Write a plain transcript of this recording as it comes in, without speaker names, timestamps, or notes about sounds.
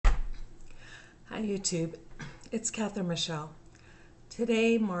Hi YouTube, it's Catherine Michelle.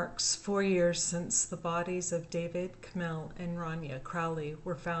 Today marks 4 years since the bodies of David, Komel, and Raniya Crowley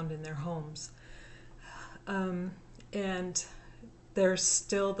were found in their homes. And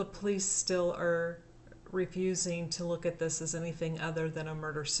the police still are refusing to look at this as anything other than a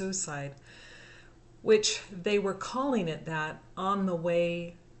murder-suicide, which they were calling it that on the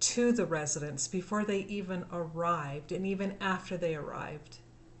way to the residence before they even arrived and even after they arrived.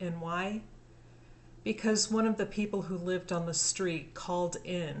 And why? Because one of the people who lived on the street called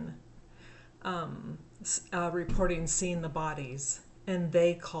in reporting seeing the bodies, and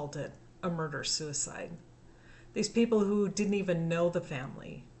they called it a murder-suicide. These people who didn't even know the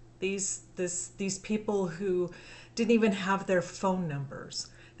family, these people who didn't even have their phone numbers,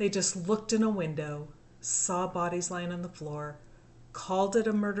 they just looked in a window, saw bodies lying on the floor, called it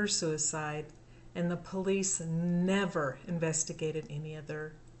a murder-suicide, and the police never investigated any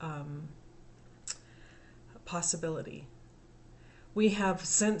other possibility. We have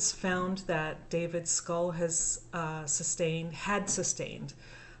since found that David's skull has had sustained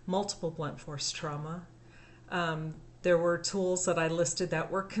multiple blunt force trauma. There were tools that I listed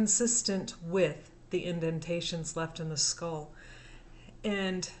that were consistent with the indentations left in the skull.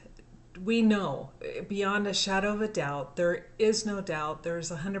 And we know, beyond a shadow of a doubt, there is no doubt, there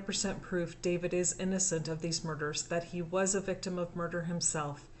is 100% proof David is innocent of these murders, that he was a victim of murder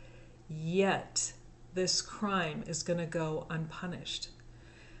himself. Yet, this crime is going to go unpunished.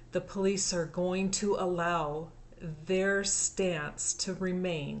 The police are going to allow their stance to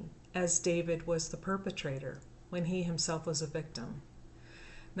remain as David was the perpetrator when he himself was a victim.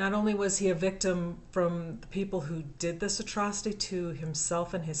 Not only was he a victim from the people who did this atrocity to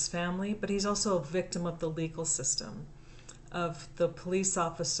himself and his family, but he's also a victim of the legal system, of the police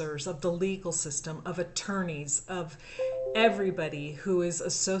officers, of the legal system, of attorneys, of everybody who is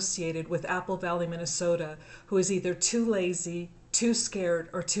associated with Apple Valley, Minnesota, who is either too lazy, too scared,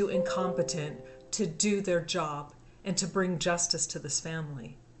 or too incompetent to do their job and to bring justice to this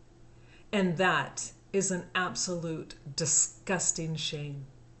family. And that is an absolute disgusting shame.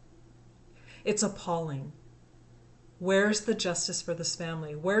 It's appalling. Where's the justice for this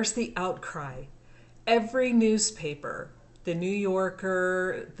family? Where's the outcry? Every newspaper, the New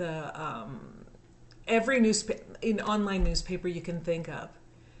Yorker, every online newspaper you can think of,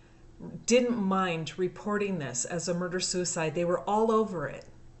 didn't mind reporting this as a murder-suicide. They were all over it.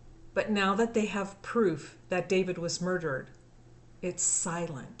 But now that they have proof that David was murdered, it's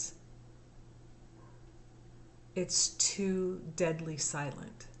silent. It's too deadly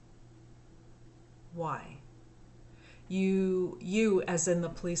silent. Why? You as in the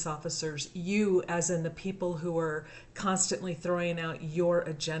police officers, you as in the people who are constantly throwing out your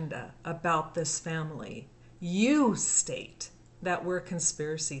agenda about this family, you state that we're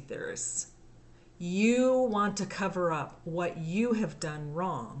conspiracy theorists. You want to cover up what you have done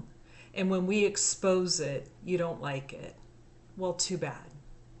wrong, and when we expose it, you don't like it. Well, too bad.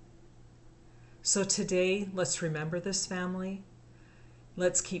 So today, let's remember this family.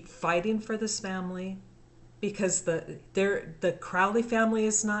 Let's keep fighting for this family, because the Crowley family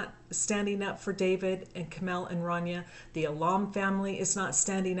is not standing up for David and Komel and Raniya. The Alam family is not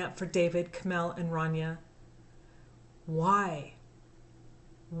standing up for David, Komel, and Raniya. Why?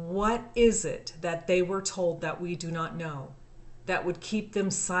 What is it that they were told that we do not know that would keep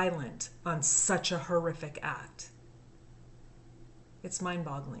them silent on such a horrific act? It's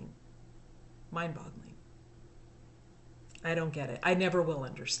mind-boggling. Mind-boggling. I don't get it. I never will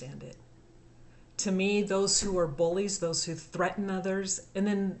understand it. To me, those who are bullies, those who threaten others, and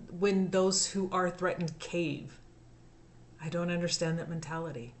then when those who are threatened cave, I don't understand that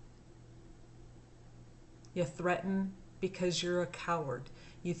mentality. You threaten because you're a coward.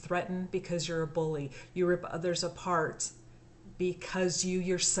 You threaten because you're a bully. You rip others apart because you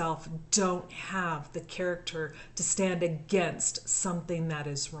yourself don't have the character to stand against something that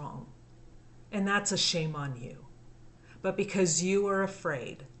is wrong. And that's a shame on you. But because you are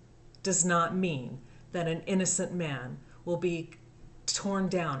afraid does not mean that an innocent man will be torn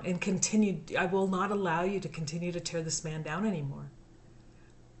down and continue. I will not allow you to continue to tear this man down anymore.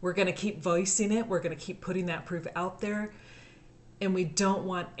 We're going to keep voicing it. We're going to keep putting that proof out there. And we don't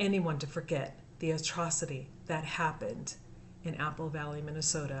want anyone to forget the atrocity that happened in Apple Valley,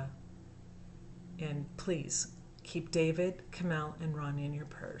 Minnesota. And please keep David, Komel, and Raniya in your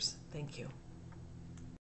prayers. Thank you.